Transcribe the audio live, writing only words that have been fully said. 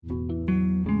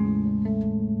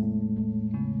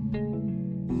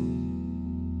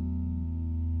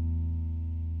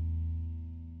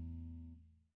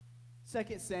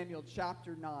2 Samuel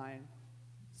chapter 9,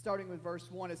 starting with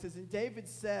verse 1. It says, "And David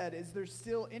said, Is there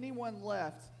still anyone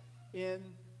left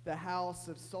in the house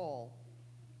of Saul,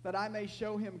 that I may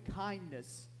show him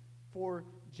kindness for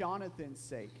Jonathan's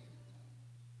sake?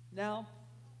 Now,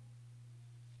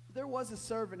 there was a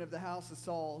servant of the house of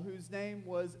Saul, whose name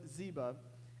was Ziba,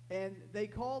 and they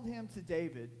called him to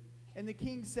David. And the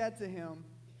king said to him,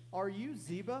 Are you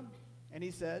Ziba? And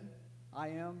he said, I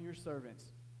am your servant.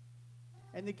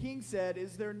 And the king said,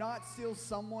 Is there not still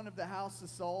someone of the house of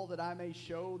Saul, that I may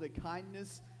show the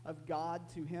kindness of God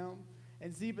to him?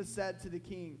 And Ziba said to the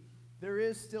king, There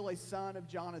is still a son of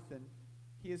Jonathan.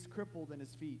 He is crippled in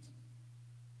his feet.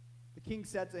 The king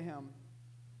said to him,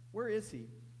 Where is he?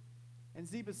 And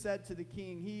Ziba said to the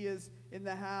king, He is in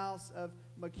the house of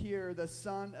Machir, the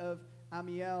son of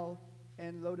Ammiel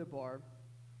and Lodebar.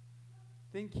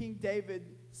 Then King David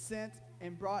sent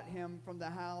and brought him from the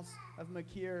house of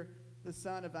Machir, the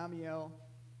son of Ammiel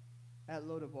at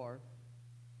Lodebar."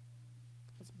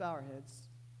 Let's bow our heads.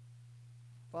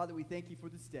 Father, we thank you for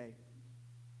this day.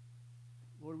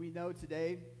 Lord, we know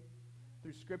today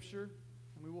through Scripture,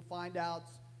 and we will find out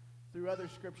through other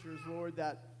Scriptures, Lord,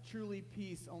 that truly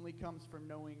peace only comes from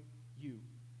knowing you.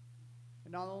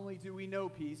 And not only do we know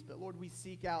peace, but Lord, we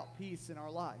seek out peace in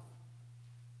our life.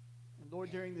 And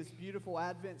Lord, during this beautiful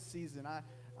Advent season,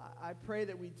 I pray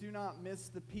that we do not miss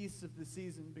the peace of the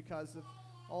season because of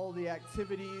all the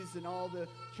activities and all the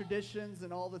traditions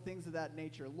and all the things of that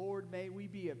nature. Lord, may we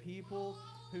be a people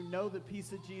who know the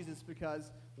peace of Jesus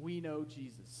because we know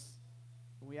Jesus.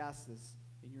 And we ask this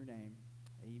in your name.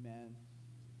 Amen.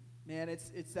 Man,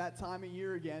 it's that time of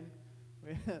year again.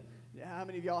 How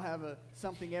many of y'all have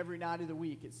something every night of the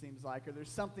week, it seems like, or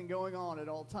there's something going on at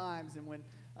all times, and when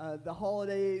the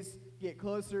holidays get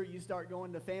closer, you start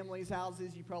going to families'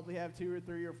 houses. You probably have 2 or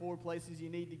 3 or 4 places you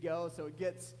need to go, so it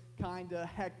gets kind of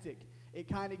hectic. It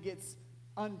kind of gets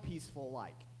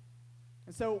unpeaceful-like.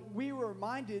 And so we were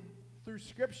reminded through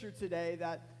Scripture today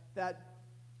that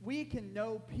we can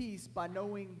know peace by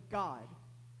knowing God.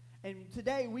 And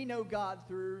today we know God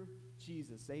through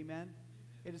Jesus. Amen?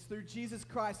 It is through Jesus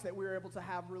Christ that we're able to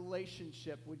have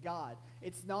relationship with God.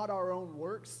 It's not our own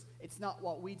works. It's not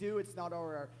what we do. It's not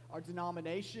our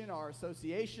denomination, our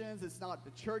associations. It's not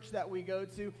the church that we go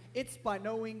to. It's by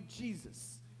knowing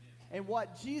Jesus. And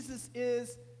what Jesus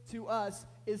is to us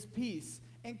is peace.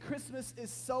 And Christmas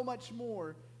is so much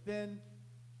more than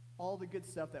all the good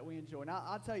stuff that we enjoy. Now,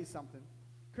 I'll tell you something.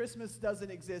 Christmas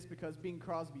doesn't exist because Bing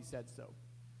Crosby said so.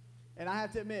 And I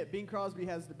have to admit, Bing Crosby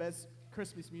has the best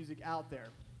Christmas music out there,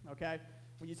 okay?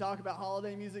 When you talk about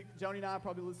holiday music, Joni and I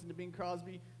probably listened to Bing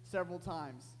Crosby several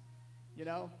times, you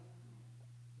know?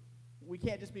 We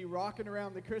can't just be rocking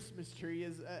around the Christmas tree,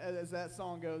 as that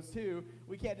song goes, too.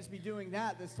 We can't just be doing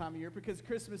that this time of year because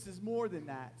Christmas is more than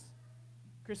that.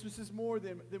 Christmas is more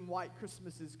than white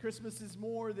Christmases. Christmas is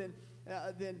more than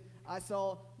I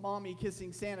saw Mommy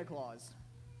kissing Santa Claus.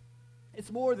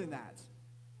 It's more than that.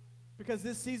 Because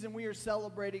this season we are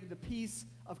celebrating the peace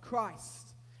of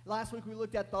Christ. Last week we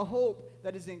looked at the hope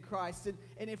that is in Christ.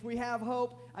 And if we have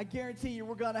hope, I guarantee you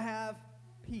we're going to have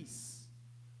peace.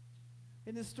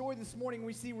 In this story this morning,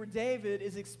 we see where David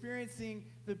is experiencing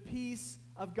the peace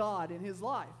of God in his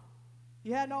life. He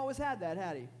hadn't always had that,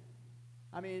 had he?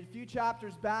 I mean, a few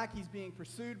chapters back, he's being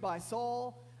pursued by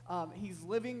Saul. He's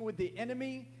living with the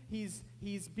enemy. He's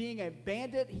being a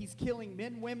bandit. He's killing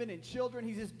men, women, and children.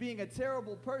 He's just being a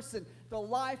terrible person. The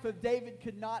life of David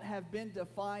could not have been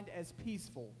defined as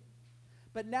peaceful.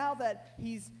 But now that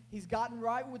he's gotten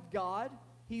right with God,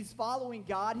 he's following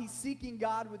God, he's seeking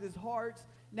God with his heart.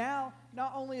 Now,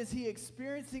 not only is he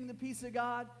experiencing the peace of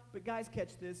God, but guys,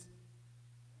 catch this.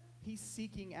 He's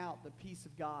seeking out the peace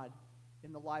of God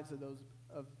in the lives of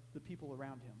the people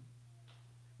around him.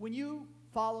 When you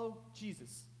follow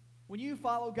Jesus, when you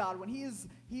follow God, when he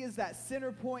is that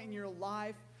center point in your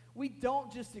life, we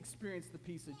don't just experience the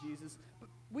peace of Jesus, but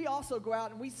we also go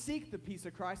out and we seek the peace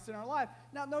of Christ in our life.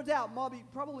 Now, no doubt,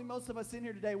 probably most of us in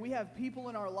here today, we have people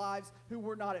in our lives who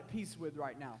we're not at peace with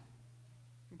right now.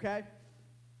 Okay?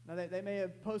 Now, they may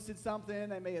have posted something,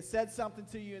 they may have said something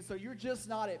to you, and so you're just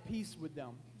not at peace with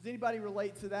them. Does anybody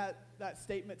relate to that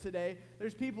statement today?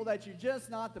 There's people that you're just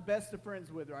not the best of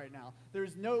friends with right now.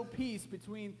 There's no peace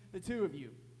between the two of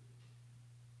you.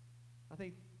 I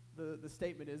think the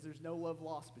statement is there's no love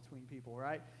lost between people,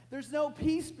 right? There's no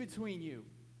peace between you.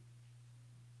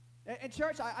 And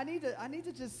church, I need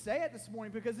to just say it this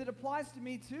morning because it applies to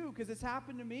me too, because it's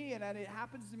happened to me and it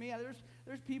happens to me.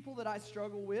 There's people that I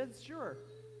struggle with, sure.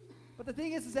 But the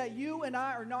thing is that you and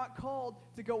I are not called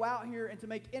to go out here and to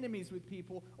make enemies with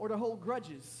people or to hold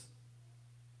grudges.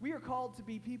 We are called to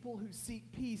be people who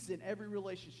seek peace in every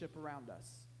relationship around us.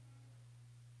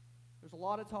 There's a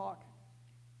lot of talk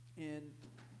in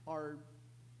our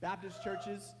Baptist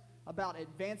churches about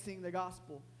advancing the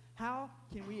gospel. How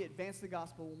can we advance the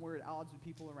gospel when we're at odds with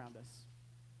people around us?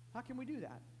 How can we do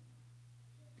that?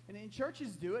 And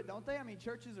churches do it, don't they? I mean,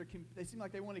 churches they seem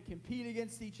like they want to compete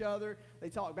against each other. They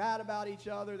talk bad about each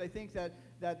other. They think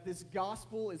that this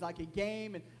gospel is like a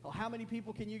game, and how many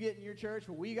people can you get in your church?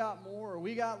 Well, we got more, or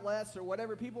we got less, or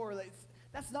whatever.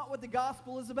 That's not what the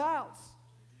gospel is about.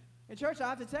 And church, I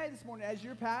have to tell you this morning, as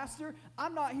your pastor,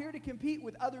 I'm not here to compete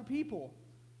with other people.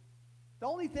 The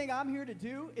only thing I'm here to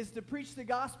do is to preach the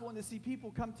gospel and to see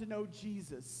people come to know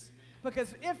Jesus.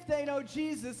 Because if they know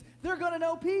Jesus, they're going to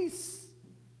know peace.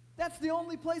 That's the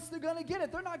only place they're going to get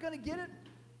it. They're not going to get it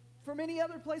from any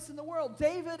other place in the world.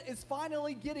 David is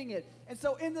finally getting it. And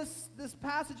so in this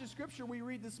passage of Scripture we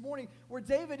read this morning, where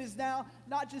David is now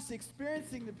not just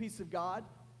experiencing the peace of God.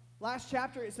 Last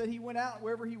chapter it said he went out,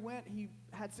 wherever he went, he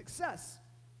had success.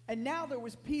 And now there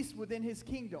was peace within his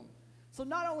kingdom. So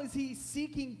not only is he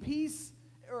seeking peace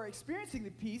or experiencing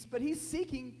the peace, but he's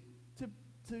seeking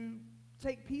to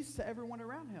take peace to everyone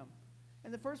around him.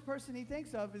 And the first person he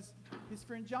thinks of is his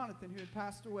friend Jonathan, who had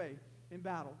passed away in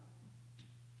battle.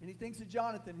 And he thinks of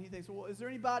Jonathan, and he thinks, well, is there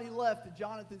anybody left at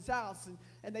Jonathan's house?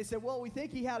 And they said, well, we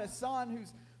think he had a son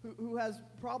who has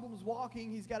problems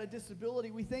walking. He's got a disability.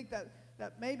 We think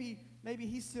that maybe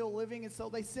he's still living. And so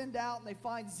they send out, and they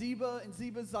find Ziba, and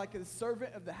Ziba's like a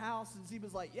servant of the house. And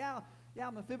Ziba's like, yeah,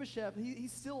 Mephibosheth,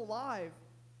 he's still alive.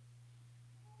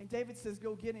 And David says,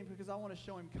 go get him because I want to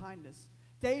show him kindness.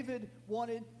 David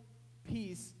wanted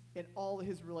peace in all of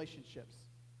his relationships.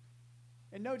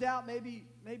 And no doubt maybe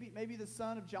the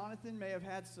son of Jonathan may have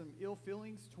had some ill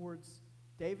feelings towards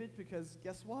David, because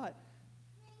guess what?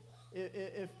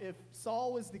 If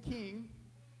Saul was the king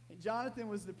and Jonathan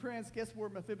was the prince, guess where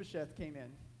Mephibosheth came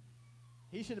in?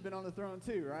 He should have been on the throne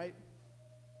too, right?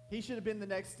 He should have been the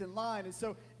next in line. And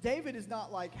so David is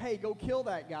not like, hey, go kill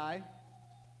that guy.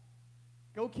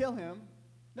 Go kill him.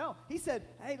 No, he said,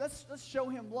 hey, let's show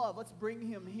him love. Let's bring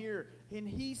him here. And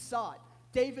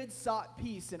David sought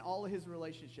peace in all of his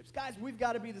relationships. Guys, we've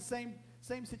got to be the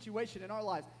same situation in our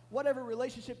lives. Whatever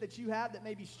relationship that you have that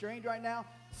may be strained right now,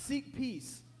 seek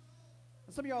peace.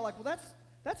 And some of you are like, well,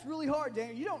 that's really hard,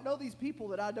 Daniel. You don't know these people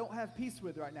that I don't have peace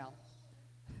with right now.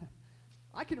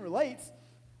 I can relate.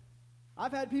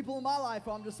 I've had people in my life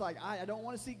who I'm just like, I don't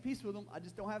want to seek peace with them. I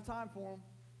just don't have time for them.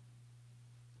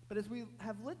 But as we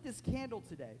have lit this candle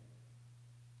today,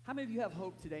 how many of you have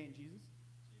hope today in Jesus?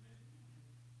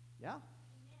 Yeah,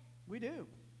 we do.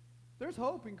 There's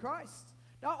hope in Christ.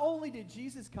 Not only did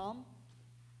Jesus come,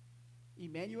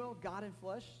 Emmanuel, God in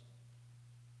flesh,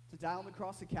 to die on the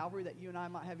cross of Calvary that you and I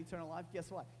might have eternal life,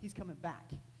 guess what? He's coming back.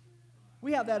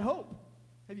 We have that hope.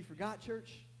 Have you forgot,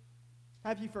 church?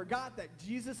 Have you forgot that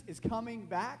Jesus is coming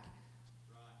back?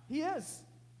 He is.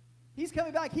 He's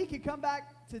coming back. He could come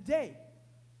back today.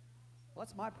 Well,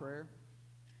 that's my prayer.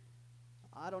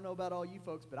 I don't know about all you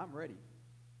folks, but I'm ready.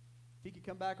 If he could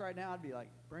come back right now, I'd be like,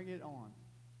 bring it on.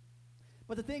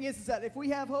 But the thing is that if we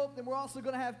have hope, then we're also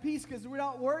going to have peace, because we're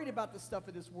not worried about the stuff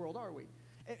of this world, are we?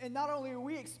 And not only are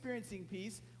we experiencing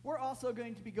peace, we're also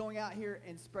going to be going out here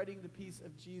and spreading the peace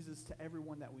of Jesus to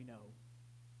everyone that we know.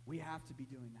 We have to be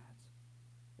doing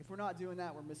that. If we're not doing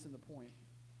that, we're missing the point.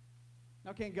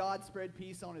 Now, can God spread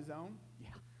peace on his own? Yeah.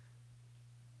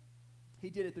 He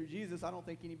did it through Jesus. I don't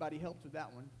think anybody helped with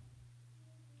that one.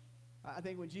 I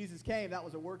think when Jesus came, that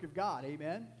was a work of God.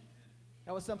 Amen?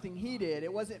 That was something he did.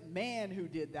 It wasn't man who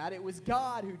did that. It was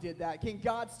God who did that. Can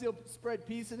God still spread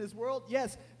peace in his world?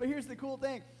 Yes. But here's the cool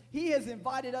thing. He has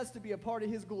invited us to be a part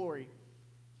of his glory,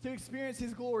 to experience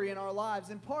his glory in our lives.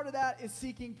 And part of that is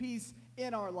seeking peace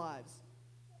in our lives.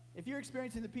 If you're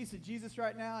experiencing the peace of Jesus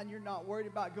right now and you're not worried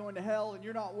about going to hell and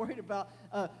you're not worried about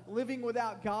living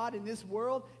without God in this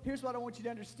world, here's what I want you to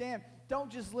understand. Don't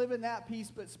just live in that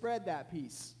peace, but spread that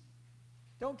peace.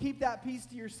 Don't keep that peace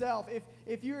to yourself.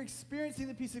 If you're experiencing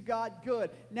the peace of God,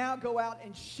 good. Now go out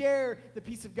and share the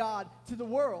peace of God to the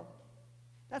world.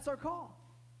 That's our call.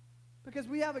 Because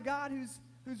we have a God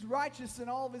who's righteous in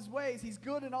all of his ways. He's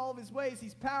good in all of his ways.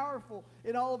 He's powerful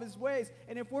in all of his ways.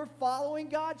 And if we're following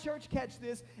God, church, catch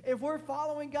this. If we're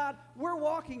following God, we're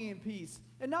walking in peace.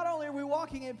 And not only are we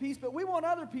walking in peace, but we want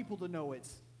other people to know it.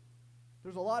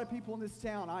 There's a lot of people in this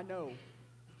town I know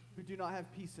who do not have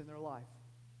peace in their life.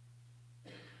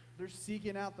 They're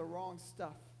seeking out the wrong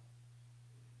stuff.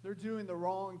 They're doing the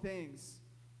wrong things.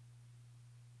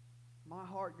 My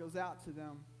heart goes out to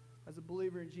them as a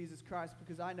believer in Jesus Christ,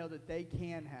 because I know that they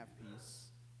can have peace.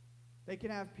 They can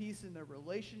have peace in their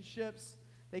relationships.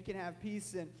 They can have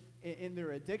peace in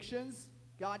their addictions.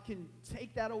 God can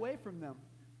take that away from them.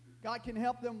 God can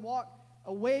help them walk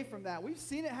away from that. We've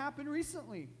seen it happen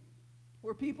recently,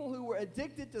 where people who were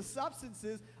addicted to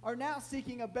substances are now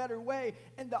seeking a better way,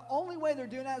 and the only way they're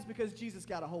doing that is because Jesus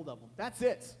got a hold of them. That's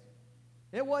it.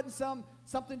 It wasn't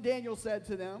something Daniel said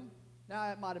to them.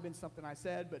 Now, it might have been something I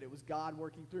said, but it was God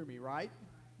working through me, right?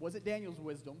 Was it Daniel's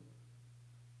wisdom?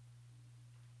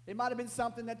 It might have been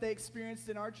something that they experienced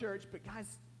in our church, but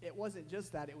guys, it wasn't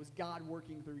just that. It was God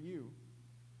working through you.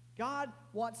 God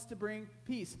wants to bring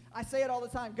peace. I say it all the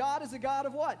time. God is a God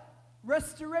of what?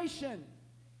 Restoration.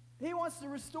 He wants to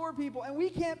restore people, and we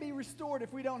can't be restored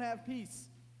if we don't have peace.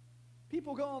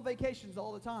 People go on vacations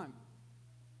all the time.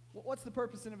 What's the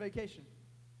purpose in a vacation?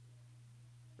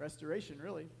 Restoration,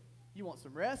 really. You want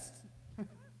some rest?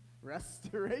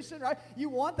 Restoration, right? You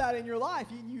want that in your life.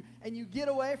 You get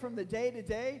away from the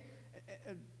day-to-day.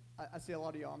 I see a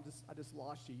lot of y'all, I just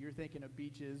lost you. You're thinking of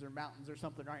beaches or mountains or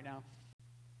something right now.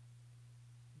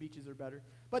 Beaches are better.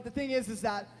 But the thing is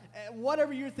that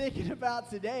whatever you're thinking about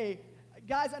today,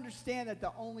 guys, understand that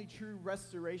the only true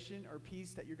restoration or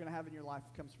peace that you're going to have in your life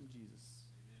comes from Jesus.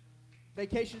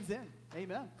 Vacation's in.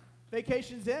 Amen.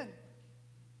 Vacation's in.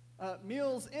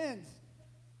 Meals end.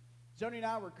 Joni and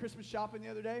I were Christmas shopping the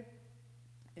other day,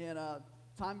 and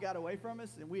time got away from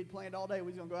us, and we had planned all day we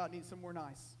was going to go out and eat somewhere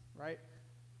nice, right?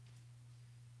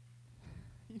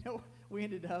 You know, we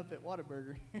ended up at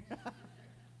Whataburger.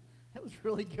 That was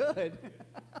really good.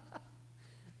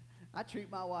 I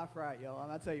treat my wife right, y'all,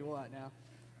 and I'll tell you what now.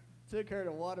 Took her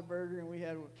to Whataburger, and we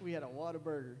had a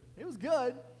Whataburger. It was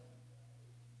good.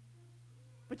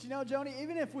 But you know, Joni,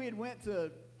 even if we had went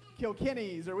to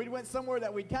Kilkenny's or we'd went somewhere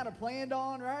that we'd kind of planned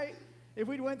on, right? If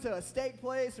we'd went to a steak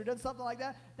place or done something like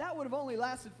that, that would have only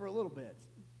lasted for a little bit.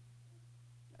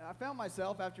 I found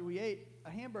myself, after we ate a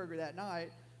hamburger that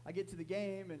night, I get to the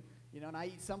game and I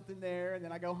eat something there, and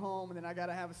then I go home, and then I got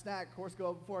to have a snack, of course,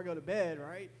 before I go to bed,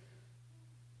 right?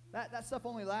 That stuff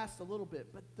only lasts a little bit,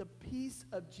 but the peace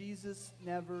of Jesus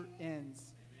never ends.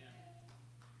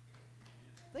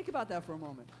 Think about that for a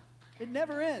moment. It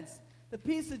never ends. The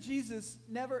peace of Jesus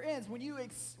never ends. When you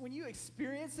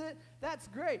experience it, that's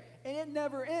great, and it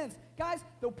never ends. Guys,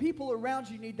 the people around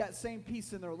you need that same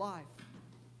peace in their life.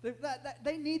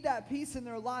 They need that peace in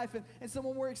their life. And so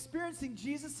when we're experiencing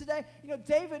Jesus today,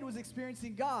 David was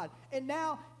experiencing God. And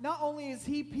now, not only is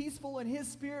he peaceful in his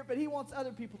spirit, but he wants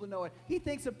other people to know it. He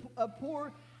thinks of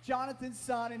poor Jonathan's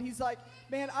son, and he's like,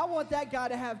 man, I want that guy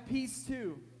to have peace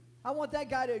too. I want that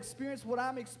guy to experience what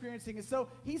I'm experiencing. And so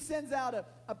he sends out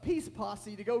a peace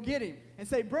posse to go get him and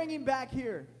say, bring him back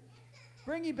here.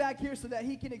 Bring him back here so that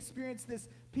he can experience this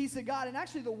peace of God. And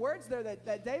actually the words there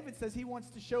that David says, he wants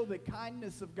to show the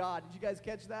kindness of God. Did you guys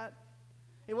catch that?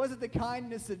 It wasn't the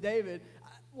kindness of David.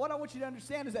 What I want you to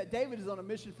understand is that David is on a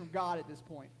mission from God at this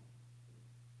point.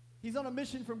 He's on a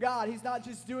mission from God. He's not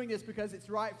just doing this because it's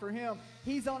right for him.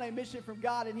 He's on a mission from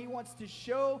God, and he wants to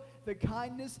show the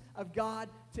kindness of God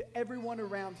to everyone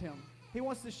around him. He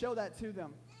wants to show that to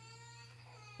them.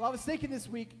 Well, I was thinking this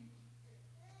week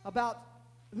about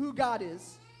who God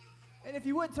is. And if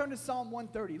you would turn to Psalm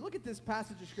 130, look at this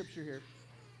passage of Scripture here.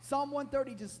 Psalm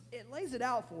 130, it lays it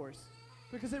out for us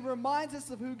because it reminds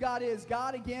us of who God is.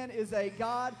 God, again, is a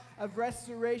God of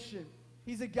restoration.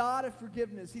 He's a God of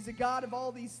forgiveness. He's a God of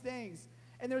all these things.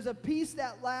 And there's a peace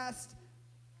that lasts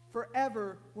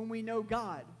forever when we know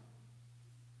God.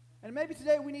 And maybe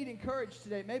today we need encouraged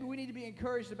today. Maybe we need to be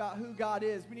encouraged about who God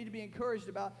is. We need to be encouraged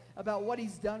about what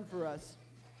he's done for us.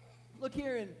 Look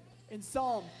here in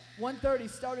Psalm 130,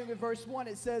 starting with verse 1,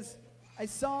 it says, a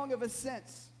song of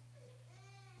ascents.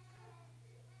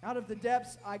 Out of the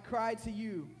depths I cry to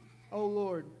you, O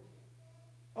Lord.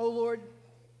 O Lord,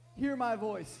 hear my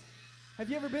voice. Have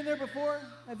you ever been there before?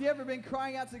 Have you ever been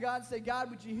crying out to God and say,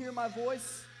 God, would you hear my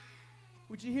voice?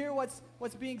 Would you hear what's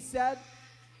being said?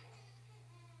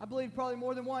 I believe probably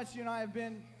more than once you and I have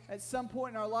been at some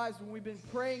point in our lives when we've been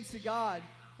praying to God,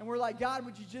 and we're like, God,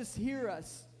 would you just hear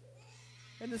us?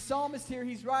 And the psalmist here,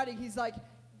 he's writing, he's like,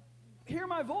 hear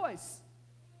my voice.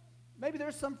 Maybe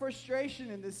there's some frustration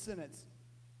in this sentence.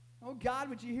 Oh, God,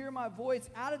 would you hear my voice?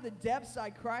 Out of the depths I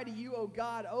cry to you, oh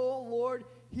God. Oh, Lord,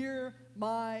 hear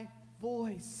my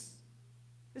voice.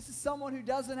 This is someone who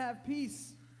doesn't have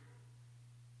peace.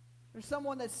 There's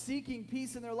someone that's seeking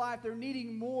peace in their life. They're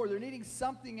needing more. They're needing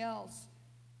something else.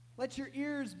 Let your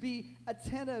ears be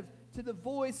attentive to the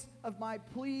voice of my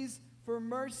pleas for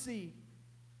mercy.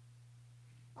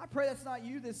 I pray that's not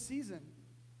you this season.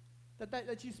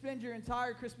 That you spend your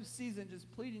entire Christmas season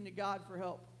just pleading to God for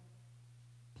help.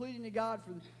 Pleading to God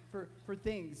for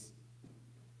things.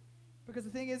 Because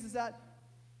the thing is that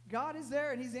God is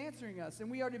there and he's answering us,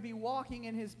 and we are to be walking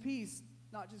in his peace,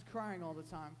 not just crying all the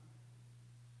time.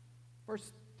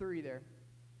 Verse 3 there.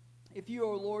 If you,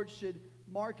 O Lord, should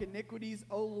mark iniquities,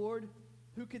 O Lord,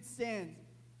 who could stand?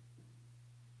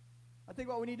 I think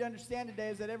what we need to understand today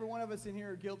is that every one of us in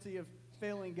here are guilty of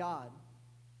failing God.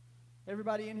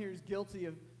 Everybody in here is guilty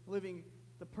of living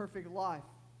the perfect life.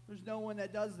 There's no one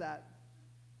that does that.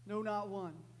 No, not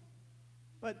one.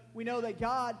 But we know that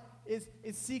God is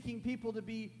seeking people to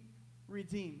be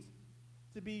redeemed,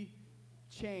 to be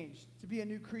changed, to be a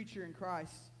new creature in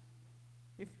Christ.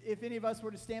 If any of us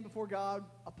were to stand before God,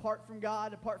 apart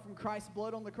from Christ's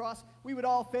blood on the cross, we would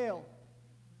all fail.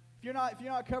 If you're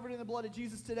not covered in the blood of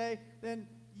Jesus today, then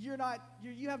you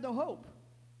have no hope.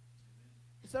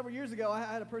 Several years ago, I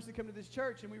had a person come to this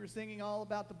church, and we were singing all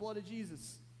about the blood of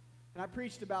Jesus. And I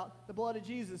preached about the blood of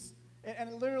Jesus.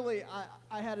 And literally,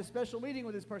 I had a special meeting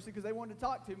with this person because they wanted to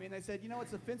talk to me. And they said,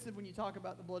 it's offensive when you talk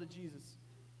about the blood of Jesus.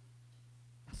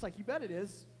 I was like, you bet it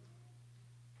is.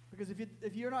 Because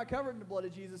if you're not covered in the blood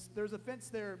of Jesus, there's a fence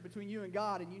there between you and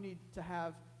God, and you need to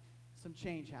have some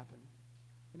change happen.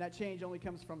 And that change only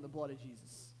comes from the blood of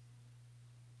Jesus.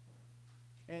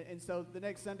 And so the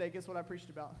next Sunday, guess what I preached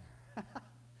about?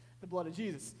 The blood of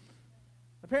Jesus.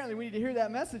 Apparently, we need to hear that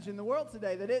message in the world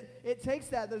today, that it takes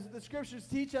that. The scriptures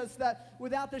teach us that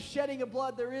without the shedding of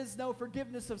blood, there is no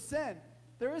forgiveness of sin.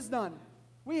 There is none.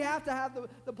 We have to have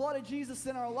the blood of Jesus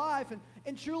in our life.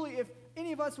 And truly, if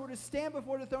any of us were to stand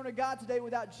before the throne of God today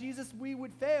without Jesus, we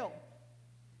would fail.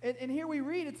 And here we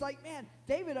read, it's like, man,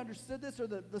 David understood this, or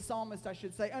the psalmist, I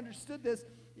should say, understood this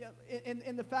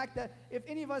in the fact that if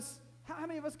any of us, how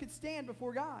many of us could stand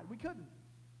before God? We couldn't.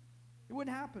 It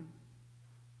wouldn't happen.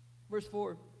 Verse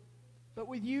 4, but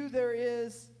with you there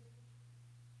is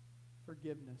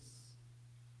forgiveness.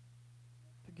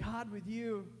 To God, with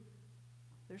you,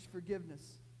 there's forgiveness,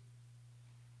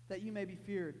 that you may be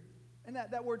feared. And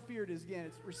that word feared is, again,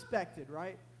 it's respected,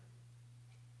 right?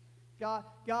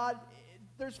 God,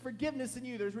 there's forgiveness in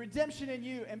you. There's redemption in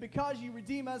you. And because you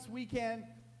redeem us, we can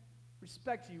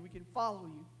respect you. We can follow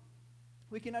you.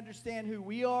 We can understand who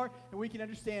we are, and we can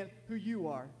understand who you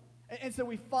are. And so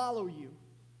we follow you.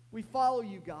 We follow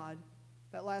you, God.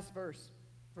 That last verse,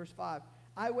 verse 5.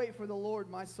 I wait for the Lord,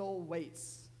 my soul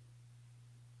waits.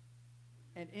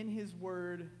 And in his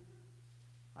word,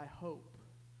 I hope.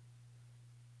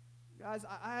 Guys,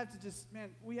 I have to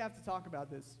we have to talk about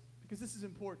this, because this is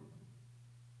important.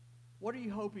 What are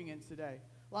you hoping in today?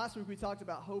 Last week we talked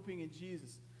about hoping in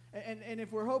Jesus. And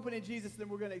if we're hoping in Jesus, then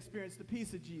we're going to experience the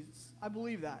peace of Jesus. I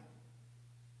believe that.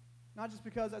 Not just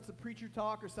because that's a preacher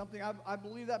talk or something. I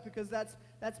believe that because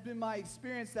that's been my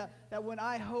experience, that when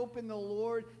I hope in the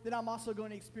Lord, then I'm also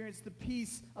going to experience the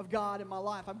peace of God in my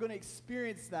life. I'm going to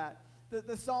experience that.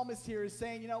 The psalmist here is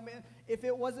saying, man, if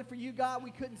it wasn't for you, God,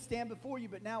 we couldn't stand before you,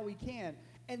 but now we can.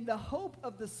 And the hope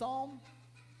of the psalm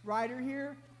writer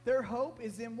here, their hope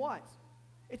is in what?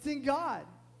 It's in God.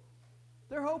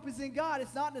 Their hope is in God.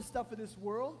 It's not in the stuff of this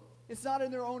world. It's not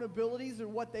in their own abilities or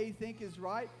what they think is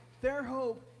right. Their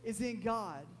hope is in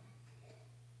God.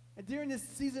 And during this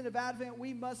season of Advent,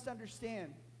 we must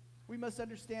understand. We must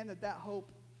understand that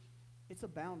hope, it's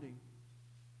abounding.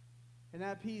 And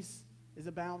that peace is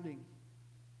abounding.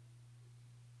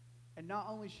 And not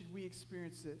only should we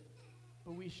experience it,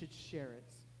 but we should share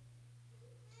it.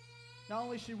 Not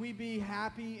only should we be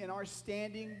happy in our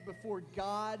standing before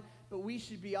God, but we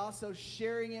should be also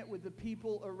sharing it with the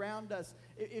people around us.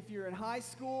 If you're in high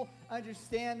school,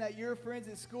 understand that your friends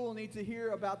at school need to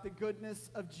hear about the goodness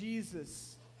of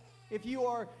Jesus. If you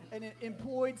are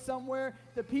employed somewhere,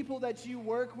 the people that you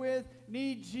work with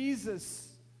need Jesus.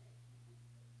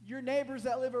 Your neighbors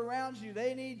that live around you,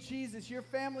 they need Jesus. Your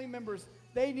family members,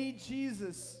 they need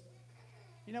Jesus.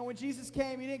 When Jesus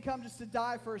came, he didn't come just to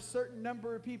die for a certain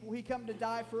number of people. He came to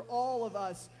die for all of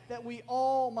us, that we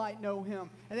all might know him,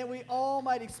 and that we all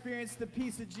might experience the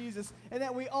peace of Jesus, and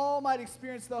that we all might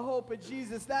experience the hope of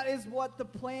Jesus. That is what the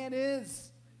plan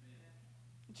is.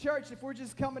 Church, if we're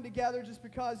just coming together just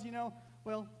because,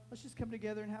 let's just come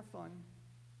together and have fun,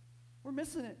 we're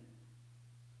missing it.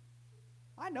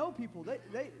 I know people,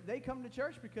 they come to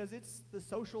church because it's the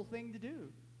social thing to do.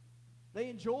 They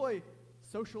enjoy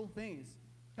social things.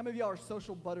 How many of y'all are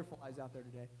social butterflies out there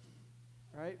today?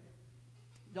 Right?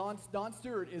 Don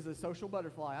Stewart is a social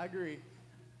butterfly. I agree.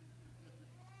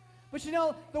 But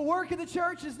the work of the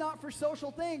church is not for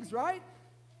social things, right?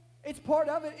 It's part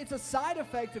of it. It's a side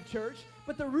effect of church.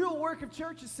 But the real work of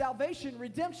church is salvation,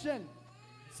 redemption.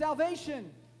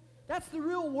 Salvation. That's the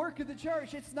real work of the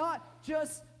church. It's not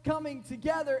just coming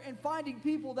together and finding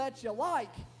people that you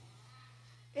like.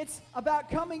 It's about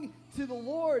coming to the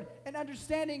Lord and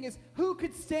understanding is who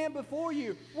could stand before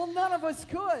you? Well, none of us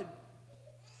could.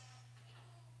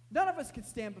 None of us could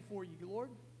stand before you, Lord.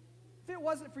 If it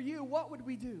wasn't for you, what would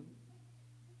we do?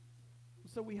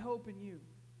 So we hope in you.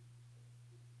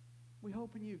 We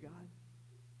hope in you, God.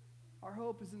 Our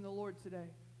hope is in the Lord today.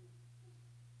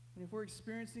 And if we're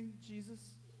experiencing Jesus,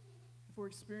 if we're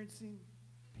experiencing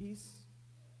peace,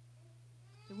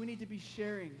 then we need to be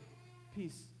sharing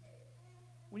peace.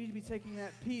 We need to be taking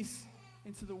that peace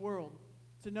into the world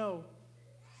to know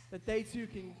that they too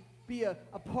can be a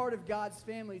part of God's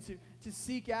family, to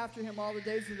seek after him all the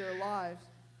days of their lives.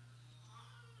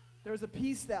 There's a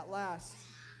peace that lasts,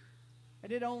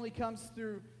 and it only comes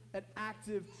through an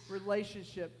active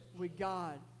relationship with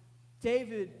God.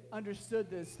 David understood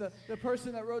this. The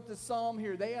person that wrote the psalm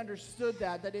here, they understood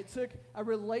that it took a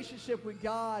relationship with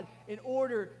God in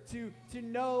order to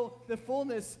know the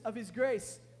fullness of his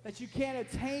grace. That you can't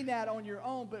attain that on your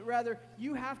own, but rather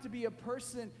you have to be a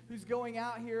person who's going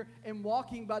out here and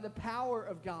walking by the power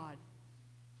of God.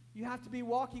 You have to be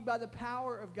walking by the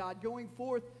power of God, going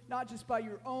forth not just by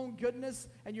your own goodness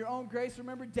and your own grace.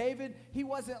 Remember, David, he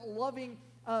wasn't loving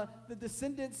the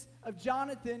descendants of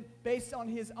Jonathan based on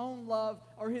his own love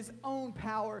or his own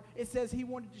power. It says he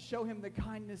wanted to show him the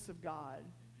kindness of God.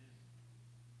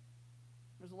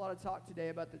 There's a lot of talk today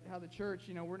about how the church,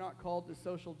 we're not called to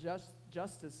social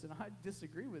justice, and I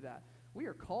disagree with that. We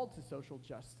are called to social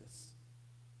justice.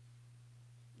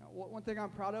 One thing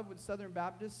I'm proud of with Southern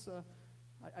Baptists,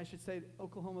 I should say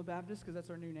Oklahoma Baptist because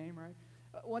that's our new name, right?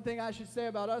 One thing I should say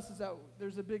about us is that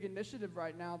there's a big initiative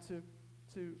right now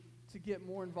to get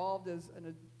more involved as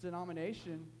a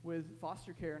denomination with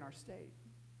foster care in our state.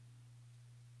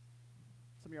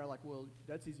 Some of you are like, well,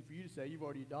 that's easy for you to say. You've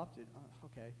already adopted.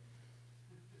 Okay.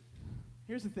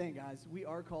 Here's the thing, guys. We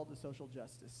are called to social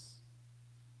justice.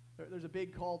 There's a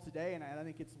big call today, and I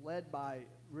think it's led by,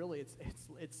 really,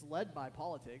 it's led by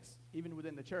politics, even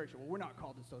within the church. Well, we're not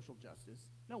called to social justice.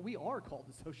 No, we are called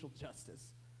to social justice.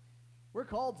 We're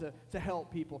called to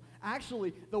help people.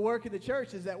 Actually, the work of the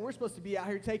church is that we're supposed to be out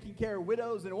here taking care of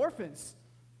widows and orphans.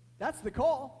 That's the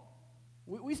call.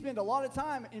 We spend a lot of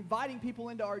time inviting people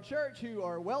into our church who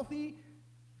are wealthy,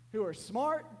 who are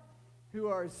smart, who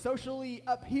are socially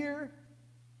up here.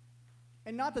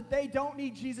 And not that they don't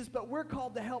need Jesus, but we're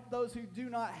called to help those who do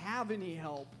not have any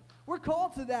help. We're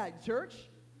called to that, church.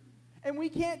 And we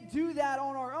can't do that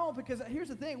on our own because here's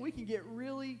the thing, we can get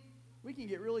really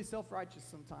self-righteous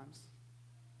sometimes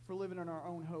if we're living in our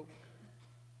own hope.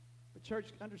 But church,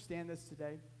 understand this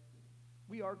today.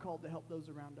 We are called to help those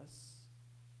around us.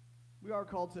 We are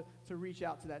called to reach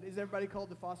out to that. Is everybody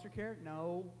called to foster care?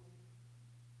 No.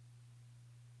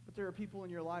 But there are people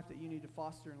in your life that you need to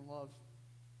foster and love.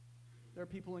 There are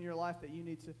people in your life that you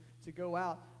need to go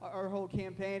out. Our whole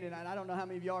campaign, and I don't know how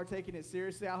many of y'all are taking it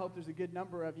seriously. I hope there's a good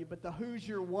number of you. But the Who's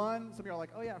Your One, some of y'all are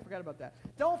like, oh yeah, I forgot about that.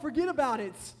 Don't forget about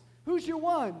it. Who's your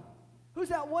one? Who's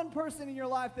that one person in your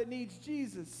life that needs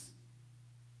Jesus?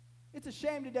 It's a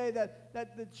shame today that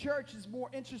the church is more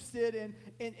interested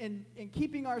in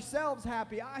keeping ourselves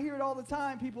happy. I hear it all the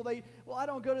time. People, I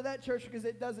don't go to that church because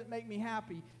it doesn't make me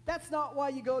happy. That's not why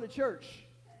you go to church.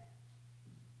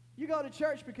 You go to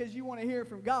church because you want to hear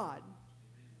from God.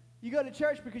 You go to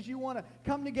church because you want to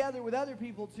come together with other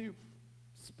people to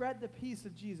spread the peace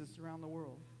of Jesus around the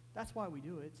world. That's why we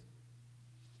do it.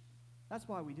 That's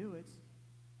why we do it.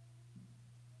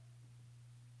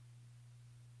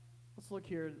 Let's look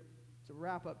here to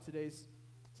wrap up today's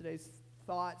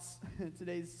thoughts,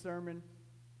 today's sermon.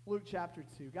 Luke chapter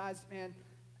 2. Guys, man,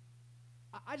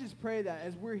 I just pray that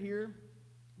as we're here,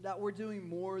 that we're doing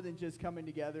more than just coming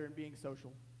together and being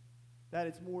social. That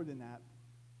it's more than that.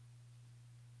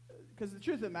 Because the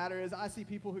truth of the matter is, I see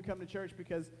people who come to church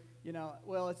because,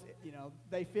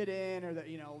 they fit in or that,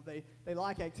 they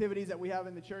like activities that we have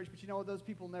in the church. But you know what? Those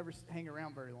people never hang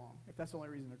around very long, if that's the only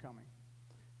reason they're coming.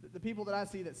 The people that I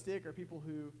see that stick are people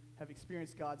who have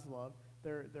experienced God's love.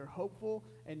 They're hopeful,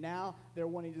 and now they're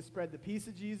wanting to spread the peace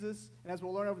of Jesus. And as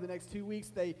we'll learn over the next 2 weeks,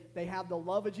 they have the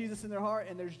love of Jesus in their heart,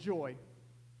 and there's joy.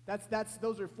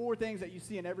 Those are 4 things that you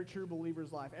see in every true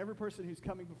believer's life. Every person who's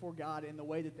coming before God in the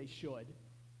way that they should.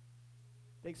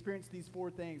 They experience these 4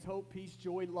 things: hope, peace,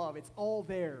 joy, love. It's all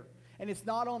there. And it's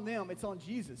not on them, it's on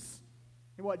Jesus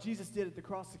and what Jesus did at the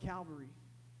cross of Calvary.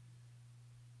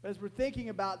 But as we're thinking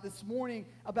about this morning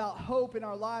about hope in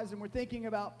our lives, and we're thinking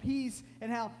about peace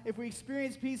and how if we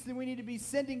experience peace, then we need to be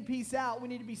sending peace out. We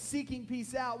need to be seeking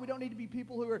peace out. We don't need to be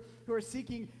people who are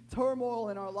seeking turmoil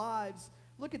in our lives.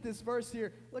 Look at this verse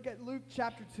here. Look at Luke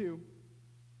chapter 2.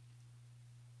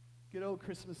 Good old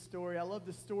Christmas story. I love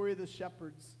the story of the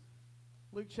shepherds.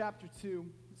 Luke chapter 2,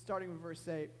 starting with verse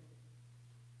 8.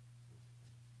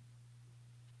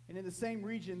 And in the same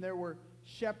region there were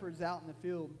shepherds out in the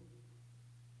field,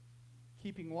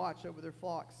 keeping watch over their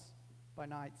flocks by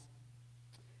night.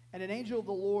 And an angel of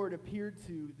the Lord appeared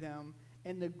to them,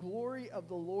 and the glory of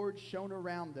the Lord shone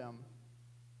around them,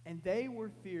 and they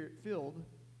were filled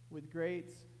with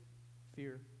great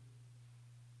fear.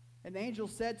 And the angel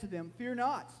said to them, "Fear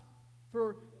not,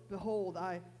 for behold,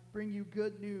 I bring you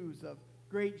good news of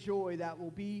great joy that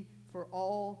will be for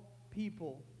all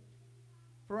people.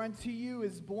 For unto you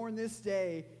is born this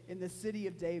day in the city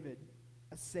of David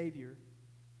a Savior,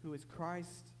 who is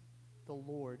Christ the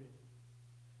Lord.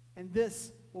 And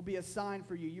this will be a sign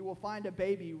for you. You will find a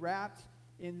baby wrapped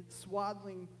in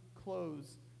swaddling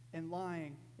clothes and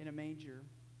lying in a manger."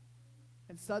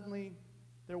 And suddenly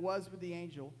there was with the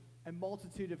angel a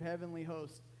multitude of heavenly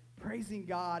hosts, praising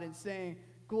God and saying,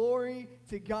 "Glory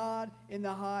to God in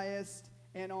the highest,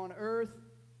 and on earth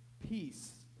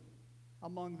peace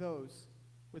among those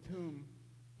with whom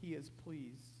he is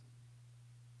pleased."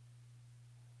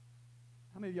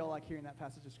 How many of y'all like hearing that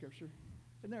passage of Scripture?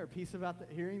 Isn't there a peace about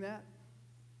hearing that?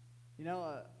 You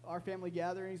know, our family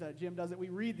gatherings, Jim does it. We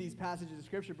read these passages of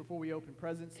Scripture before we open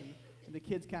presents, and the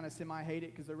kids kind of semi-hate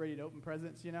it because they're ready to open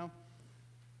presents, you know.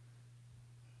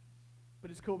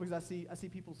 But it's cool because I see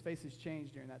people's faces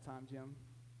change during that time, Jim.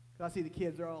 Because I see the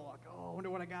kids, they're all like, "Oh, I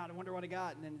wonder what I got, I wonder what I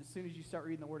got." And then as soon as you start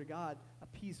reading the Word of God, a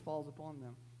peace falls upon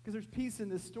them. Because there's peace in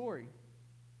this story.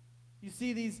 You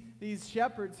see these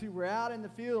shepherds who were out in the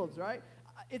fields, right?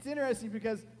 It's interesting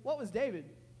because what was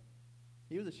David?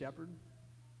 He was a shepherd.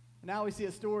 And now we see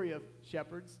a story of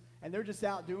shepherds, and they're just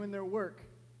out doing their work.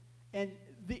 And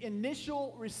the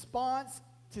initial response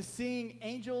to seeing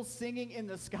angels singing in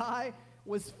the sky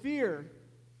was fear.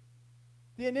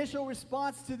 The initial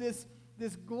response to this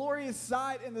glorious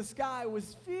sight in the sky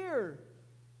was fear.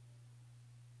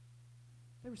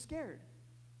 They were scared.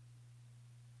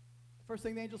 The first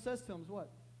thing the angel says to them is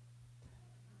what?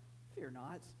 Fear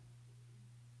not.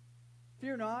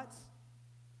 Fear not.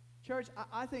 Church,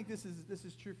 I think this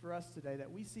is true for us today,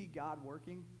 that we see God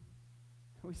working,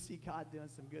 we see God doing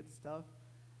some good stuff,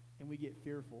 and we get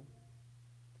fearful.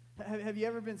 Have you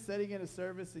ever been sitting in a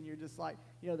service and you're just like,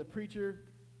 you know, the preacher,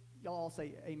 y'all all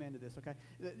say amen to this, okay?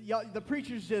 The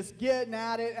preacher's just getting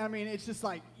at it. I mean, it's just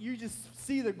like you just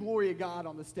see the glory of God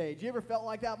on the stage. You ever felt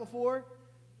like that before?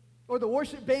 Or the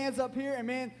worship band's up here, and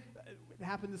man, it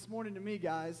happened this morning to me,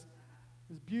 guys.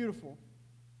 It was beautiful.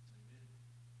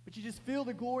 But you just feel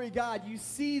the glory of God. You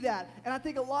see that. And I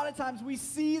think a lot of times we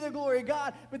see the glory of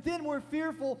God, but then we're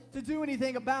fearful to do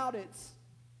anything about it.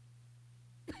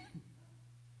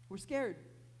 We're scared.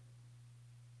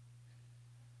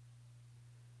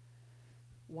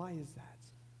 Why is that?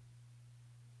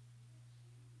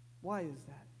 Why is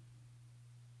that?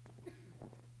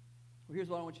 Well, here's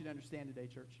what I want you to understand today,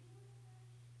 church.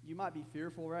 You might be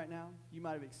fearful right now. You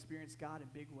might have experienced God in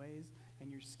big ways,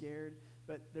 and you're scared.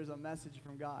 But there's a message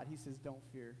from God. He says, don't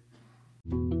fear.